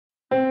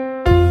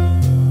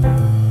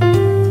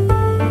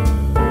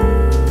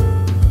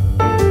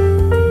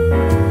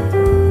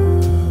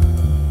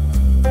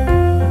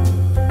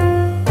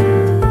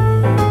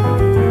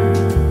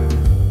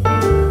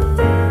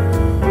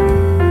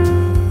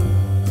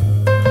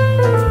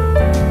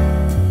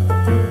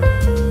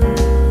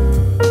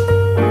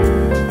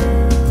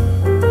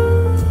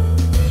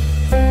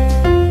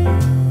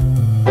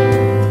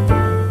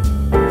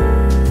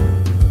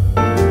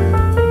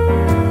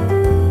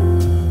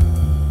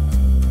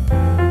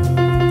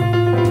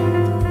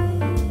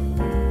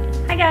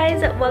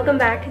welcome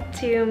back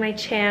to my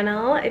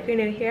channel. If you're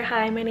new here,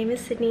 hi, my name is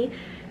Sydney.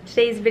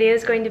 Today's video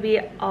is going to be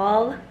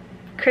all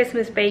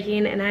Christmas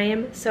baking and I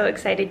am so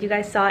excited. You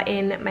guys saw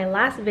in my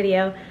last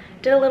video,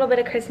 did a little bit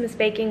of Christmas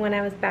baking when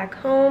I was back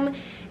home,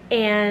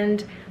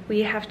 and we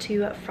have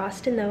to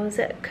frost in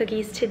those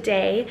cookies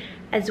today,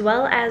 as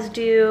well as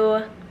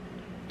do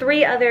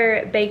 3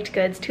 other baked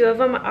goods. 2 of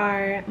them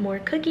are more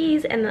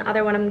cookies and the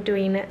other one I'm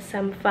doing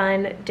some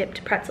fun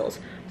dipped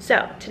pretzels.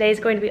 So today's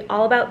going to be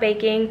all about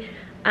baking.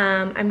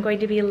 I'm going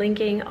to be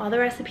linking all the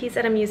recipes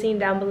that I'm using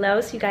down below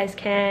so you guys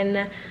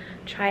can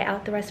try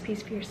out the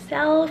recipes for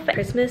yourself.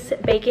 Christmas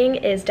baking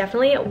is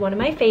definitely one of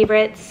my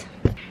favorites.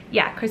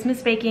 Yeah,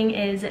 Christmas baking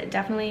is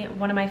definitely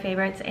one of my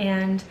favorites,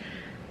 and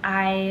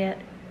I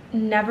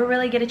never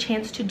really get a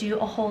chance to do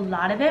a whole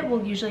lot of it.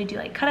 We'll usually do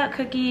like cutout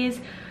cookies,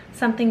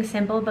 something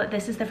simple, but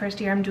this is the first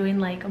year I'm doing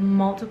like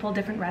multiple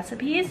different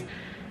recipes,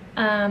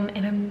 and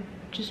I'm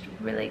just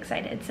really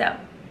excited. So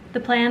the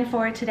plan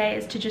for today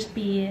is to just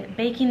be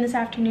baking this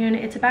afternoon.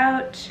 It's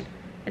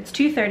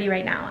 2:30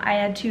 right now. I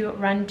had to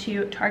run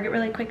to Target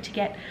really quick to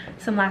get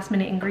some last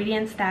minute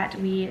ingredients that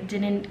we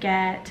didn't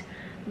get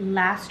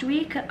last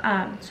week.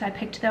 So I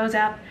picked those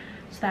up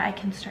so that I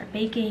can start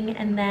baking.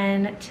 And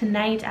then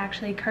tonight,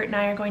 actually, Kurt and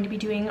I are going to be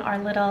doing our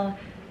little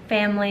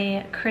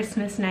family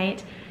Christmas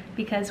night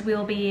because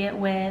we'll be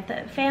with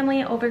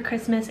family over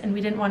Christmas and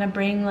we didn't want to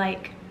bring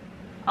like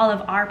all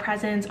of our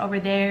presents over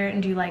there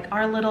and do like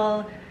our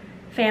little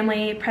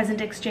family present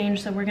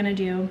exchange. So we're gonna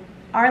do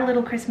our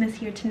little Christmas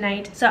here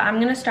tonight. So I'm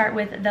gonna start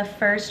with the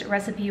first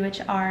recipe,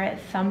 which are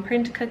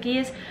thumbprint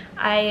cookies.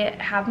 I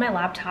have my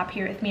laptop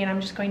here with me and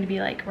I'm just going to be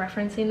like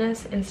referencing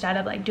this instead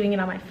of like doing it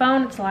on my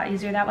phone. It's a lot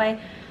easier that way.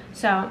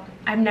 So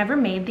I've never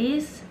made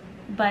these,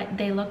 but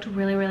they looked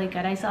really, really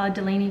good. I saw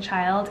Delaney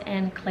Child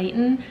and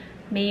Clayton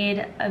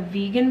made a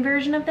vegan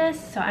version of this,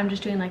 so I'm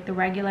just doing like the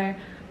regular,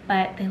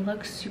 but they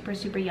look super,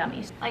 super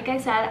yummy. Like I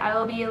said, I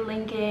will be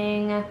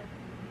linking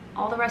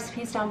all the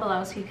recipes down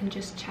below so you can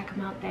just check them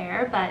out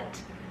there, but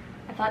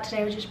I thought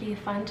today would just be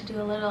fun to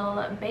do a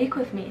little bake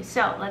with me.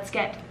 So let's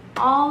get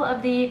all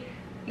of the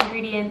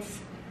ingredients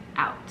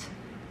out.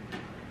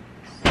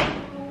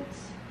 Salt.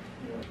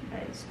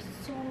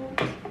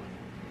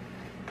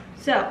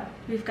 So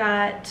we've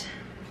got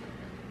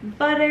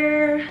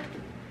butter,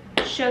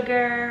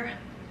 sugar,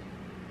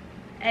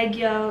 egg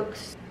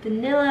yolks,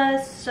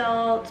 vanilla,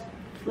 salt,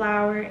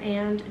 flour,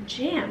 and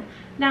jam.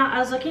 Now I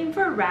was looking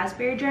for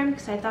raspberry jam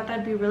because I thought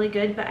that'd be really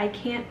good, but I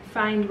can't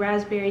find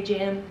raspberry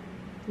jam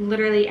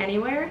literally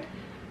anywhere.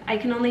 I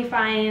can only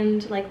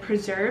find like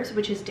preserves,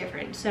 which is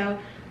different. So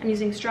I'm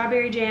using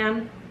strawberry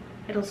jam.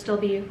 It'll still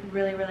be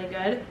really, really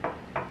good.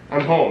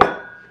 I'm home,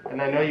 and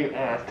I know you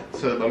asked,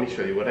 so let me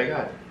show you what I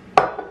got.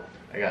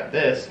 I got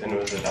this, and it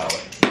was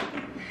 $1.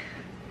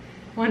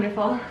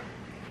 Wonderful.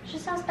 She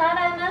says, Dad,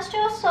 I missed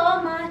you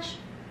so much.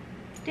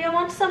 Do you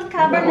want some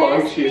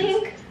Cabernet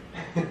stink?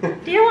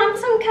 Do you want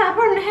some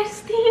Cabernet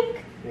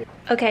stink?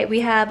 Okay,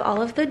 we have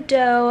all of the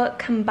dough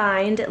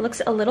combined. It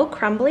looks a little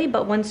crumbly,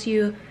 but once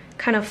you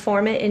kind of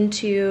form it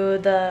into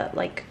the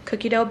like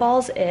cookie dough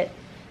balls, it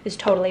is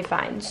totally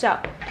fine. So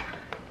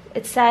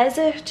it says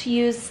to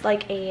use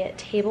like a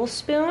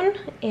tablespoon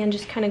and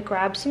just kind of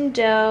grab some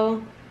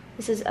dough.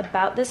 This is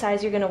about the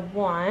size you're gonna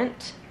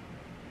want.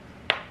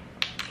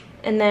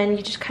 And then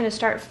you just kind of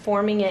start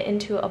forming it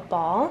into a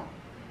ball.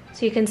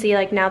 So you can see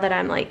like now that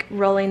I'm like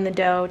rolling the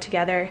dough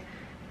together,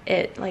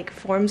 it like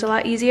forms a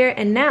lot easier.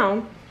 And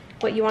now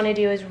what you want to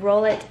do is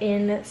roll it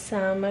in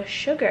some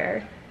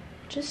sugar,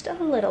 just a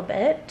little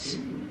bit.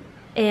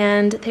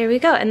 And there we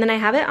go. And then I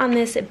have it on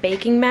this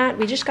baking mat.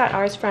 We just got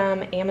ours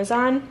from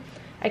Amazon.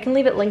 I can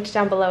leave it linked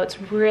down below. It's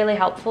really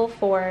helpful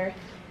for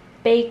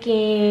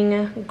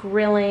baking,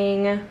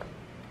 grilling,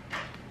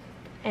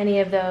 any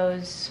of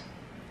those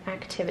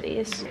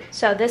activities.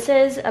 So this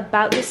is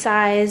about the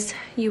size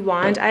you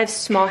want. I have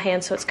small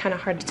hands, so it's kind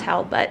of hard to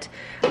tell, but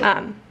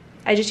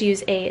I just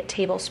use a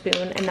tablespoon,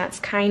 and that's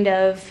kind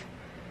of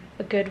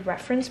a good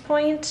reference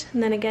point.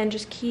 And then again,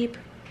 just keep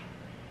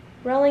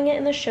rolling it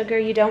in the sugar.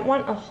 You don't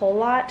want a whole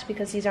lot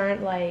because these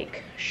aren't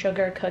like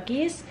sugar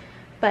cookies,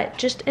 but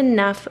just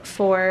enough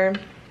for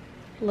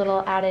a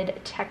little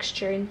added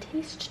texture and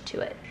taste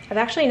to it. I've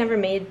actually never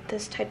made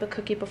this type of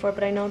cookie before,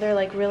 but I know they're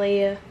like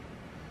really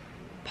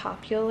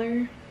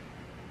popular.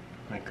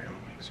 My grandma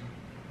makes them.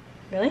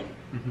 Really?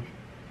 Mm-hmm.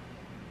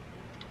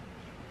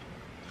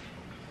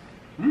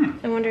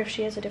 I wonder if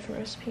she has a different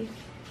recipe.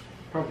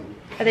 Probably.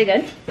 Are they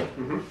good?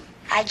 Mm-hmm.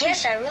 I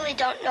guess I really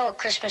don't know what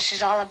Christmas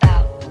is all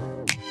about.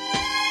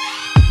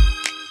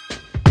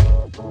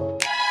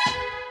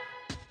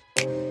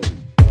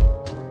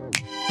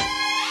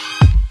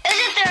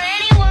 Isn't there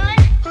anyone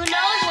who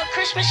knows what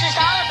Christmas is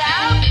all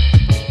about?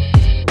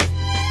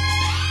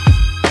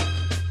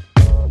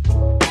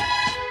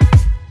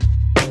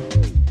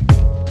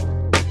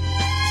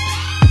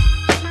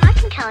 I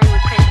can tell you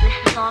what Christmas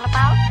is all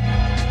about.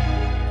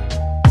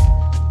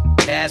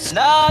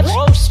 Chestnuts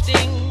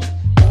roasting,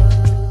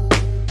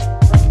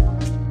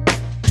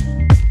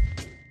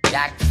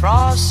 Jack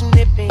Frost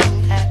nipping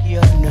at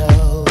your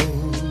nose.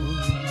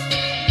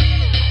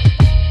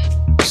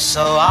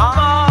 So I'm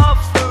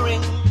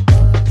offering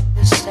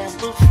this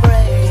simple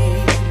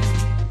phrase.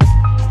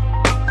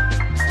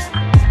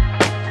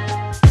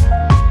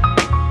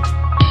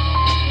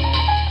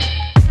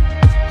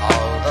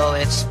 Although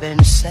it's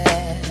been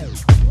said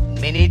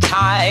many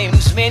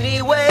times,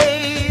 many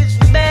ways,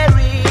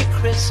 Merry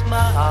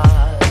Christmas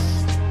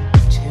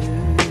to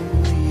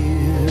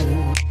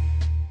you.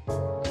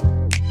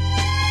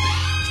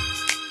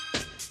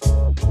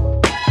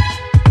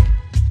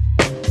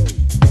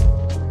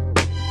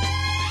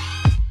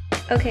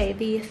 Okay,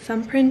 the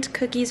thumbprint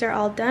cookies are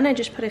all done. I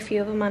just put a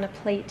few of them on a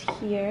plate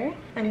here.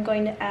 I'm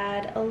going to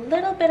add a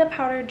little bit of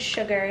powdered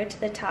sugar to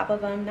the top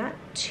of them, not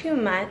too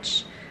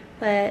much,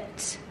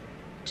 but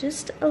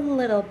just a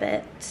little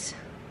bit.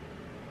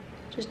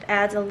 Just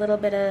adds a little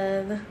bit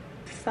of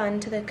fun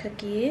to the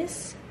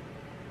cookies.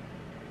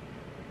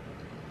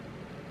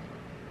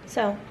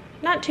 So,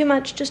 not too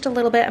much, just a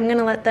little bit. I'm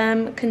gonna let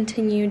them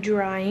continue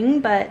drying,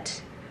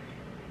 but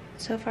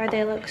so far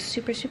they look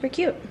super, super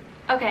cute.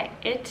 Okay,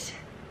 it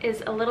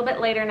is a little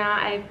bit later now.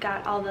 I've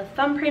got all the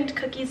thumbprint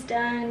cookies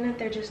done.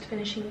 They're just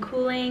finishing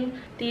cooling.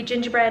 The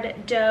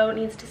gingerbread dough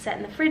needs to set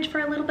in the fridge for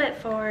a little bit,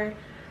 for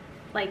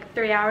like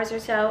 3 hours or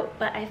so,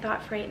 but I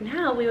thought for right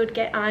now we would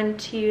get on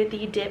to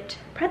the dipped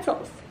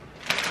pretzels.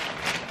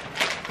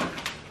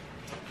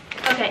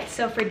 Okay,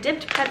 so for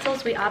dipped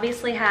pretzels, we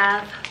obviously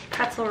have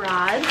pretzel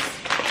rods.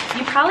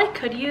 You probably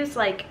could use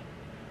like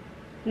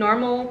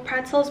normal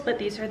pretzels, but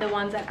these are the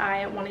ones that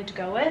I wanted to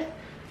go with.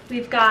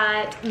 We've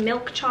got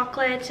milk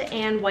chocolate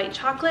and white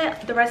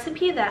chocolate. The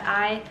recipe that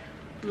I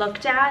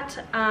looked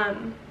at,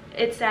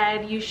 it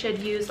said you should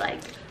use like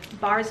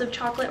bars of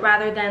chocolate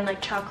rather than like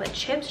chocolate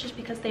chips, just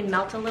because they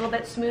melt a little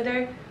bit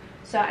smoother.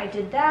 So I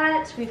did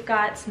that. We've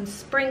got some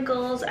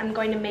sprinkles. I'm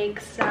going to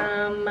make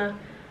some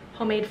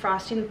homemade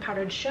frosting with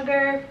powdered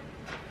sugar.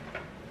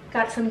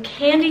 Got some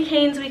candy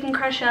canes we can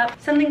crush up.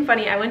 Something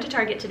funny, I went to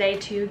Target today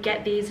to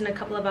get these and a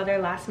couple of other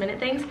last minute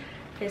things.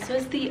 This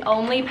was the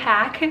only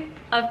pack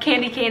of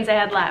candy canes I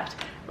had left.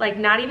 Like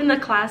not even the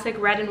classic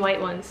red and white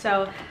ones.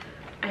 So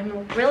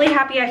I'm really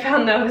happy I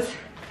found those.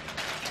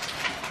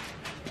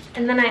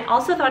 And then I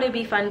also thought it'd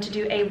be fun to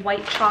do a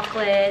white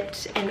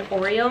chocolate and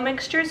Oreo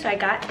mixture. So I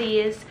got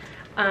these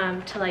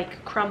to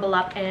like crumble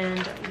up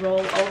and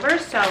roll over.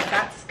 So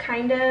that's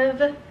kind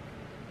of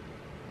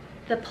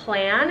the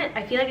plan.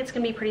 I feel like it's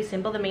gonna be pretty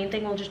simple. The main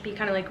thing will just be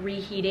kind of like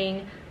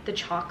reheating the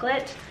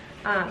chocolate.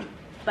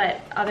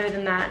 But other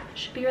than that, it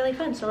should be really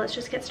fun. So let's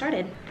just get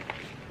started.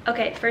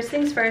 Okay, first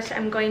things first,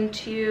 I'm going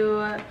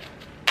to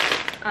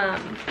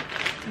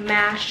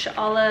mash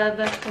all of,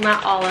 well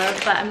not all of,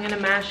 but I'm gonna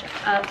mash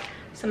up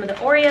some of the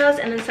Oreos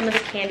and then some of the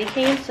candy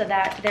canes so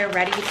that they're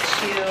ready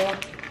to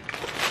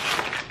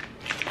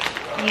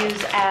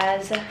use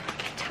as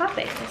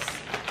toppings.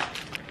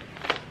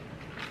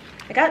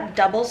 I got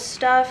double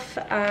stuff.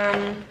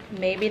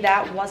 Maybe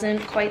that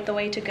wasn't quite the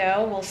way to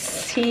go. We'll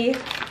see.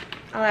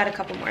 I'll add a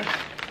couple more.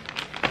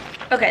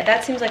 Okay,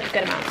 that seems like a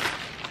good amount.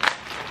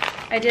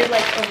 I did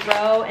like a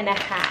row and a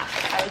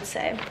half, I would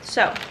say.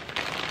 So,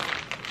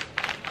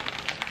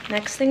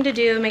 next thing to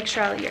do, make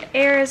sure all your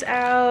air is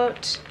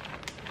out.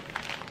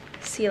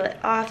 Seal it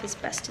off as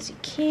best as you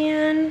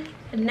can.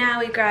 And now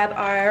we grab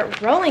our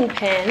rolling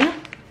pin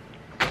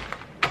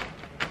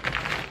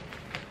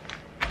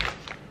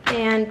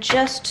and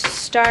just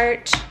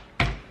start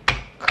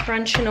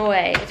crunching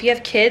away. If you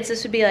have kids,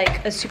 this would be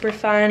like a super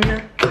fun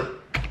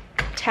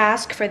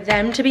task for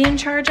them to be in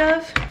charge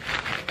of.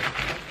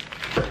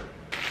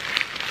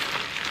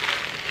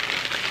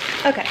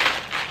 Okay,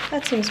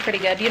 that seems pretty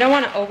good. You don't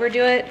want to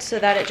overdo it so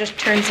that it just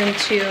turns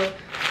into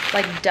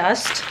like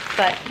dust,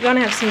 but you want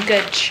to have some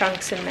good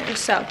chunks in there.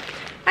 So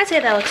I'd say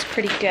that looks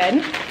pretty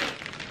good.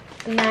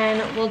 And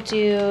then we'll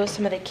do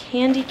some of the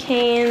candy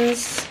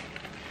canes.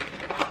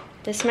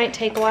 This might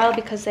take a while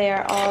because they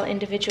are all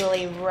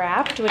individually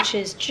wrapped, which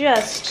is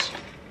just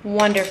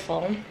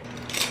wonderful.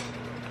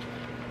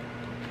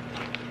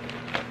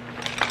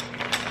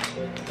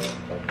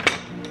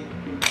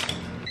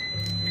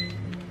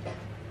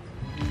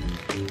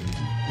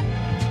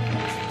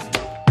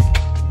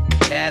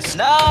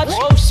 Chestnut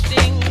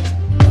roasting,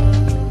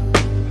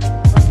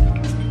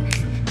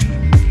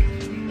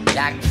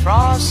 Jack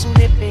Frost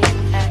nipping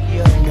at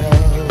your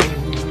nose.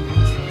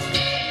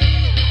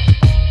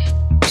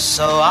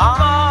 So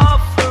I'm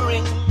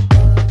offering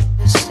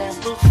this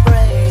simple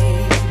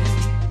phrase.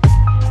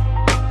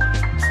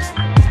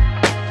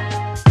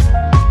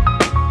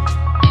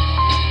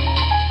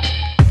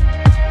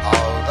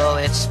 Although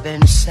it's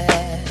been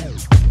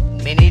said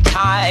many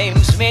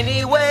times,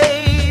 many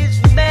ways,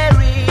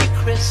 Merry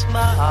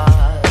Christmas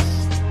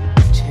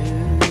to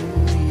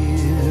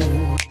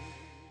you.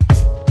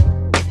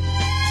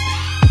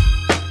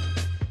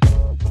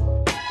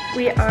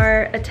 We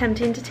are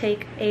attempting to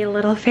take a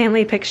little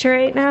family picture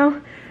right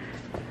now.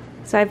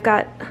 So I've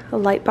got a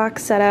light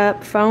box set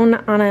up, phone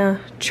on a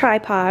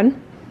tripod,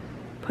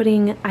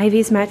 putting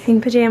Ivy's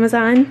matching pajamas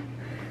on.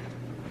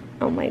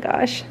 Oh my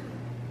gosh.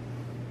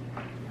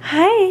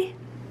 Hi.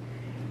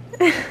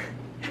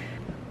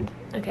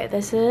 Okay,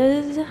 this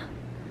is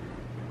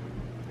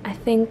I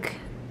think,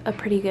 a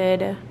pretty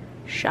good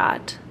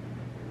shot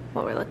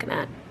what we're looking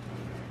at.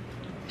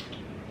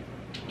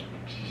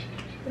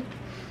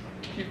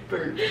 You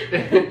perched.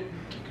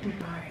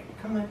 Alright,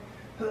 come on.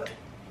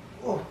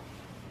 Oh.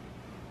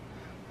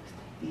 Let's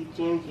take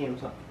these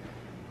jams off.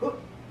 Oh,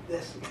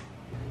 this.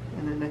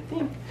 And then I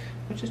think,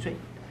 what's this way?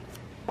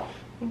 I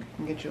think I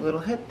can get your little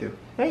head through.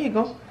 There you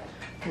go.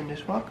 And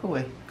just walk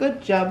away.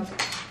 Good job.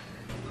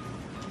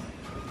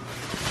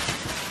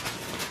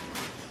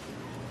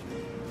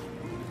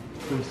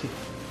 Let me see.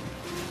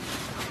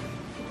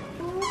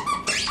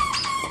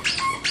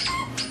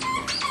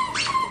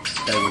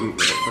 I wouldn't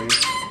get it for you.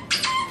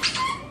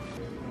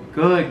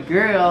 Good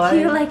girl. Do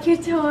you like your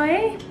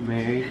toy?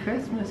 Merry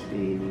Christmas,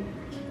 baby.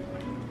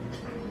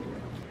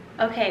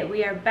 Okay,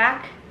 we are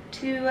back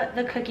to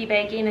the cookie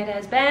baking. It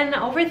has been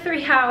over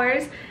 3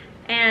 hours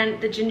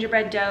and the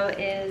gingerbread dough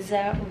is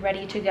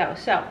ready to go.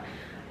 So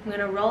I'm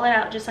gonna roll it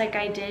out just like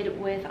I did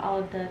with all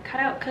of the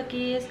cutout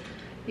cookies.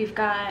 We've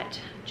got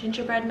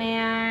gingerbread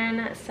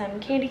man, some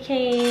candy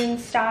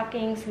canes,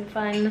 stockings, some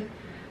fun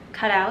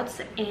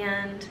cutouts.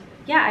 And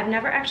yeah, I've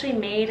never actually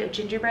made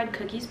gingerbread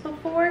cookies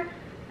before.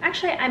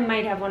 Actually, I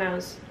might have when I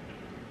was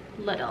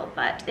little,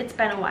 but it's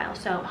been a while,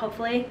 so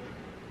hopefully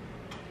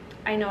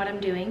I know what I'm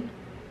doing.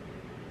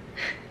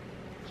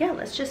 Yeah,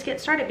 let's just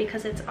get started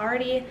because it's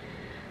already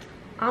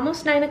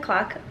almost 9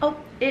 o'clock. Oh,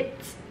 it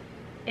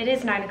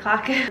is 9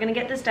 o'clock. I'm gonna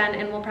get this done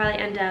and we'll probably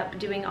end up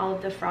doing all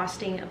of the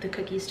frosting of the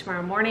cookies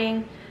tomorrow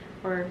morning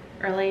or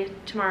early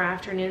tomorrow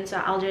afternoon, so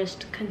I'll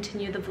just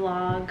continue the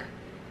vlog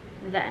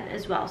then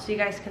as well, so you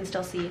guys can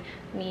still see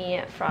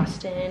me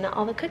frosting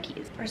all the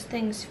cookies. First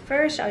things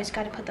first, I always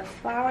got to put the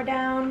flour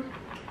down.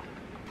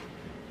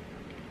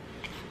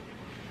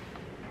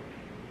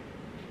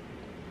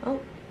 Oh,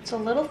 it's a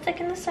little thick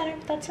in the center,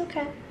 but that's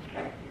okay.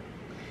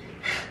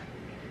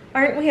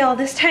 Aren't we all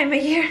this time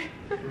of year?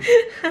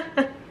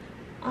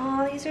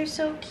 Oh, these are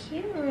so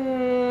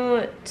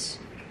cute.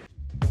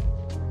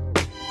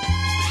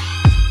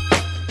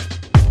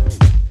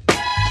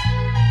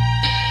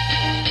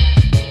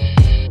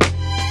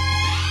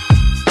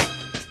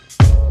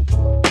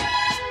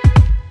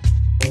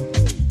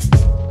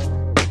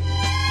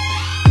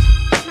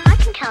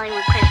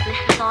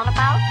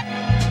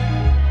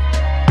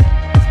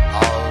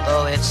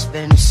 It's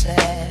been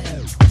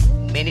said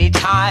many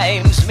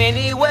times,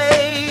 many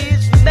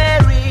ways,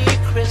 Merry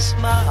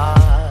Christmas.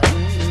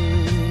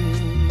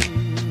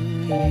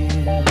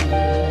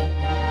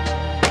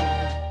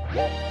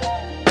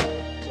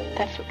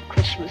 That's what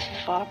Christmas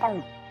is all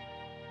about.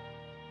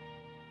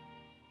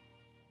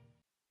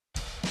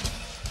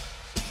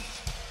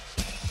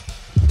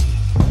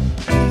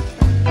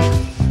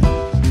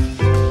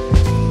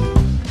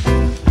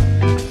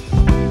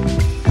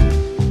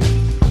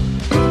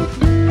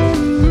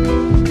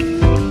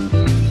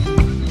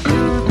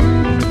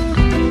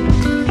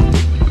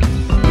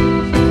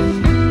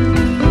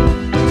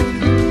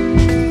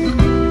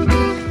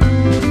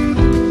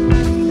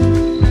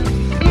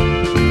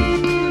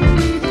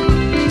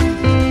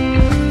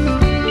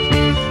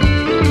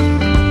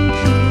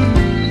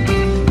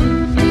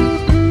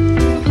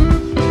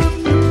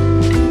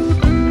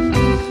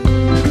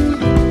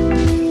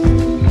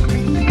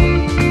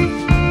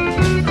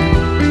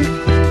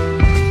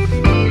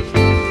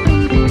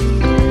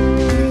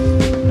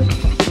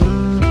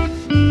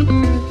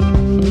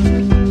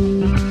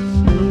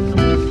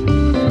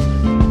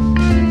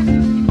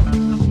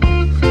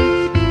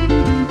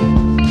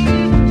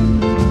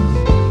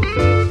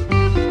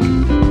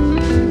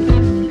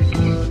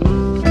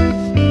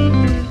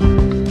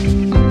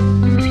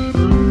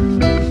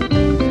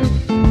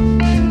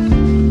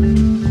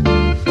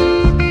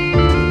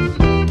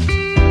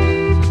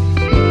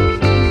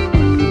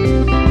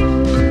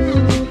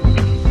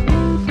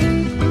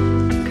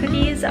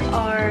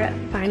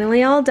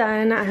 All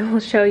done. I will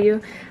show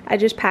you. I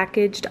just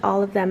packaged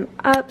all of them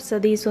up, so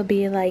these will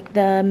be like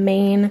the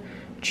main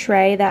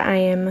tray that I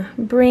am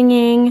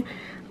bringing.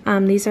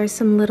 These are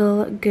some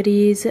little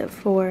goodies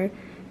for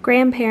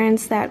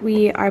grandparents that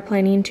we are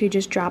planning to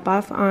just drop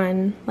off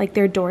on like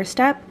their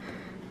doorstep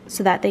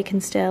so that they can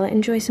still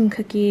enjoy some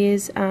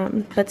cookies,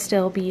 but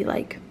still be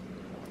like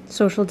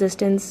social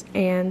distance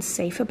and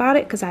safe about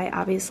it, because I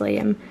obviously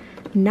am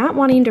not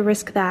wanting to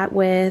risk that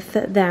with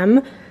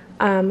them.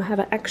 Have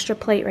an extra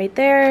plate right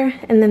there,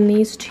 and then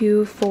these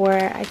two for,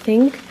 I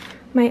think,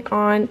 my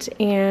aunt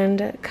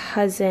and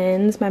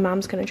cousins. My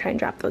mom's gonna try and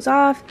drop those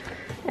off.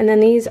 And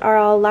then these are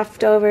all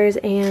leftovers,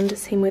 and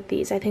same with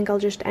these. I think I'll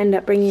just end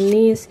up bringing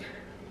these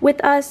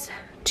with us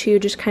to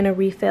just kind of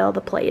refill the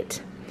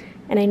plate.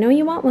 And I know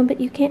you want one, but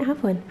you can't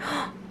have one.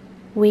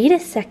 Wait a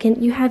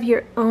second, you have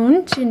your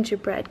own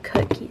gingerbread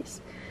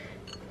cookies.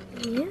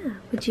 Yeah,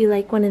 would you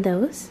like one of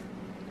those?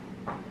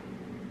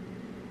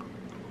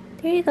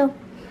 There you go.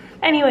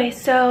 Anyway,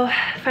 so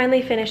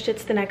finally finished.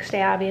 It's the next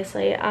day,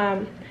 obviously.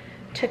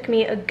 Took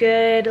me a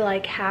good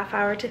like half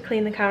hour to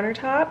clean the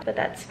countertop, but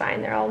that's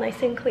fine. They're all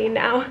nice and clean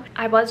now.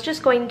 I was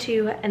just going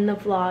to end the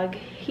vlog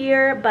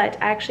here,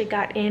 but I actually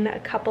got in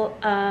a couple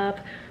of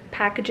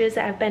packages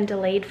that have been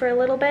delayed for a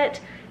little bit,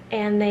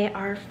 and they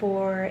are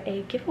for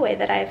a giveaway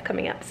that I have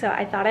coming up. So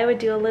I thought I would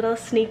do a little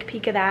sneak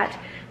peek of that.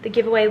 The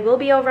giveaway will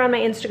be over on my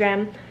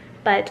Instagram,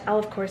 but I'll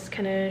of course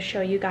kind of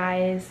show you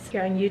guys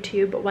here on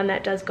YouTube when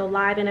that does go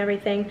live and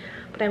everything.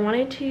 But I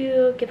wanted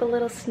to give a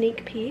little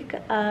sneak peek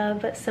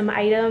of some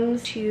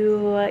items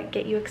to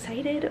get you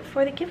excited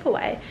for the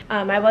giveaway.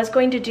 I was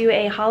going to do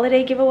a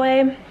holiday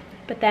giveaway,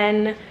 but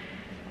then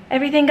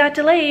everything got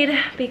delayed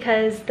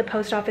because the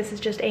post office is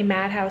just a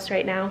madhouse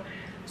right now.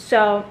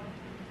 So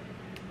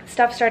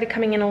stuff started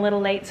coming in a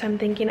little late, so I'm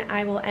thinking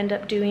I will end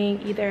up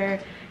doing either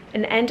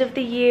an end of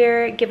the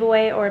year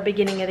giveaway or a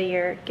beginning of the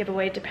year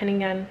giveaway,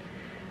 depending on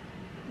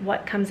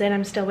what comes in.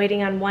 I'm still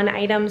waiting on one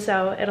item,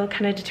 so it'll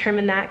kind of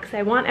determine that, because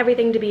I want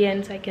everything to be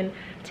in so I can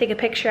take a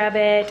picture of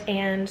it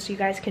and so you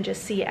guys can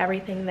just see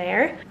everything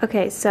there.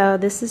 Okay, so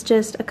this is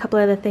just a couple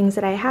of the things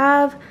that I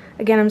have.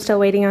 Again, I'm still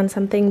waiting on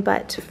something,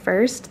 but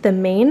first, the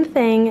main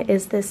thing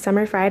is this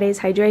Summer Fridays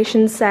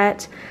hydration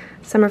set.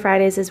 Summer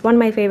Fridays is one of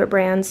my favorite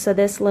brands, so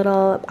this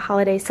little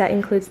holiday set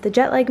includes the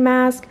jet lag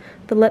mask,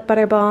 the lip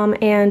butter balm,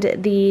 and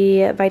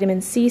the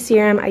vitamin C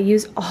serum. I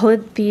use all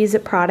of these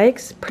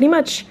products pretty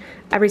much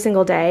every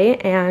single day,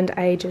 and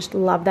I just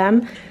love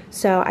them.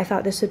 So I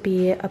thought this would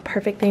be a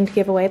perfect thing to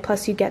give away.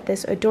 Plus you get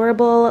this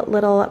adorable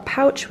little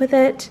pouch with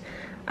it.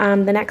 The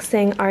next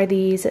thing are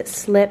these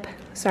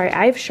sorry,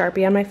 I have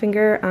Sharpie on my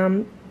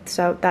finger,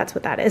 so that's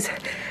what that is.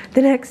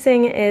 The next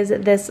thing is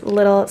this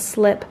little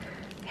slip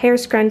hair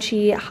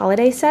scrunchie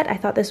holiday set. I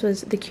thought this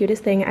was the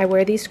cutest thing. I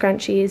wear these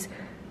scrunchies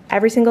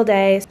every single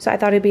day, so I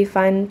thought it'd be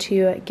fun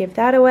to give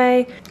that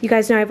away. You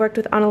guys know I've worked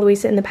with Ana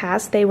Luisa in the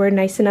past. They were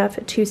nice enough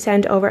to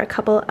send over a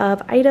couple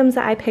of items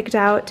that I picked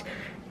out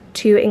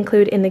to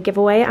include in the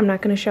giveaway. I'm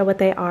not going to show what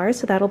they are,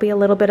 so that'll be a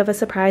little bit of a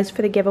surprise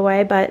for the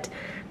giveaway, but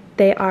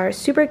they are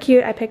super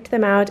cute. I picked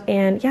them out,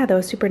 and yeah, that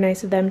was super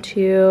nice of them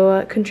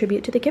to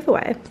contribute to the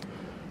giveaway.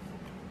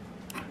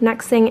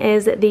 Next thing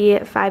is the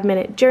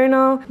 5-minute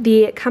journal.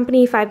 The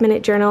company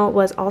 5-minute journal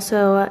was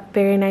also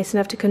very nice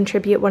enough to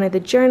contribute one of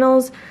the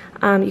journals.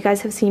 You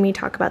guys have seen me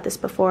talk about this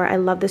before. I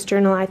love this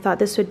journal. I thought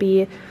this would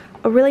be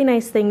a really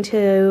nice thing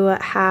to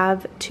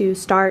have to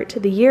start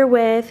the year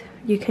with.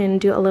 You can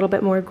do a little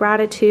bit more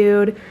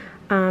gratitude.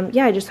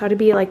 Yeah, I just thought it'd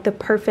be like the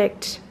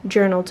perfect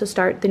journal to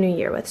start the new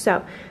year with.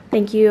 So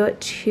thank you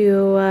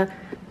to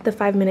the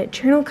 5-minute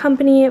journal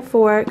company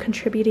for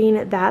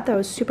contributing that. That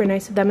was super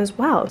nice of them as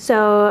well.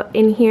 So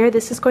in here,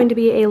 this is going to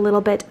be a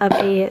little bit of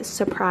a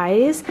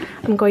surprise.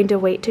 I'm going to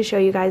wait to show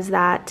you guys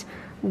that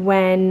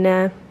when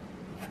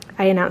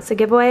I announce the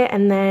giveaway.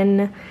 And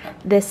then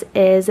this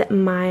is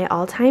my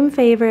all-time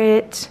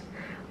favorite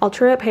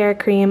Ultra Repair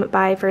Cream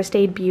by First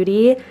Aid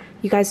Beauty.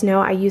 You guys know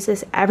I use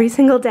this every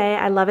single day.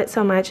 I love it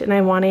so much, and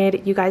I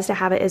wanted you guys to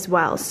have it as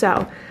well.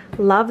 So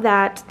love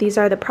that. These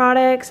are the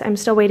products. I'm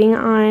still waiting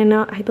on,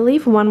 I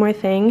believe, one more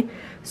thing.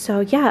 So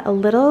yeah, a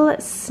little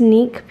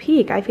sneak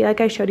peek. I feel like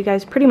I showed you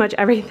guys pretty much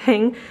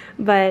everything,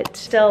 but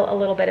still a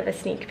little bit of a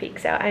sneak peek.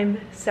 So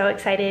I'm so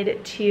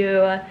excited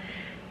to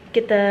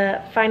get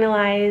the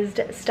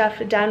finalized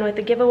stuff done with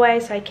the giveaway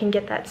so I can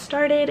get that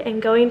started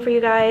and going for you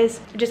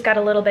guys. Just got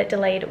a little bit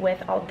delayed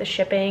with all the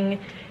shipping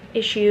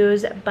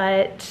issues,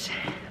 but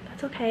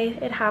that's okay,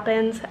 it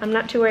happens. I'm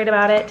not too worried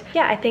about it.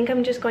 Yeah, I think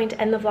I'm just going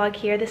to end the vlog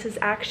here. This is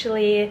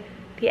actually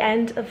the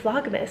end of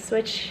Vlogmas,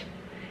 which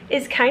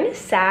is kind of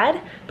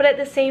sad, but at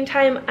the same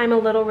time I'm a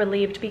little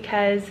relieved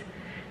because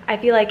I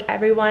feel like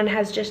everyone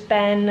has just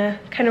been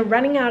kind of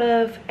running out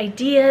of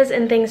ideas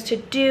and things to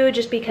do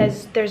just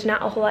because there's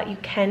not a whole lot you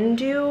can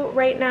do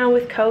right now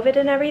with COVID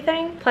and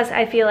everything. Plus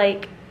I feel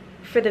like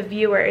for the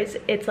viewers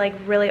it's like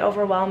really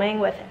overwhelming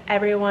with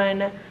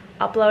everyone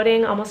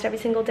uploading almost every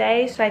single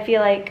day, so I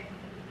feel like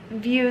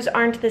views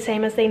aren't the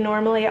same as they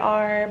normally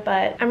are.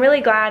 But I'm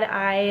really glad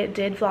I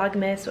did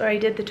Vlogmas, or I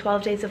did the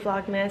 12 days of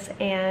Vlogmas,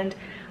 and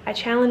I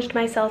challenged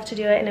myself to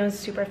do it, and it was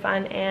super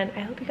fun, and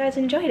I hope you guys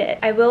enjoyed it.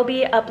 I will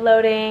be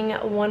uploading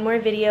one more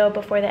video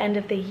before the end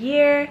of the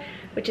year,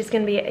 which is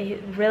going to be a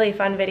really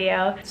fun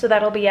video, so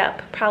that'll be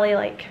up probably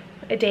like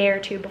a day or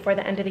two before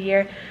the end of the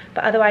year.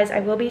 But otherwise I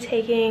will be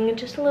taking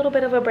just a little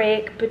bit of a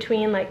break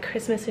between like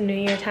Christmas and New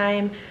Year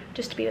time,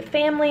 just to be with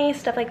family,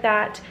 stuff like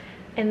that,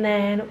 and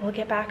then we'll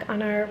get back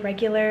on our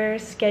regular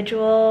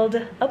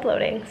scheduled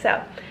uploading.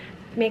 So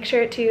make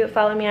sure to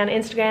follow me on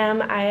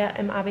Instagram. I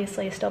am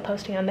obviously still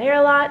posting on there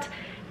a lot,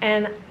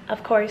 and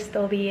of course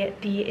there'll be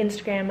the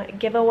Instagram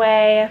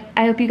giveaway.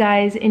 I hope you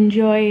guys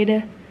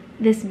enjoyed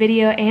this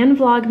video and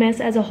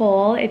Vlogmas as a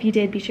whole. If you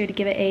did, be sure to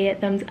give it a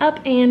thumbs up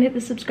and hit the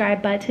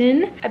subscribe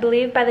button. I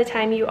believe by the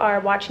time you are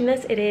watching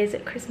this, it is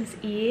Christmas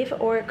Eve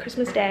or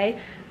Christmas Day.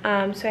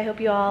 So I hope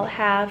you all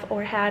have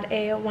or had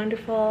a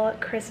wonderful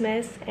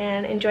Christmas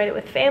and enjoyed it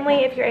with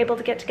family if you're able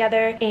to get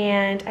together.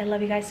 And I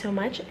love you guys so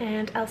much,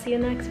 and I'll see you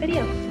in the next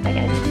video. Bye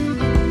guys.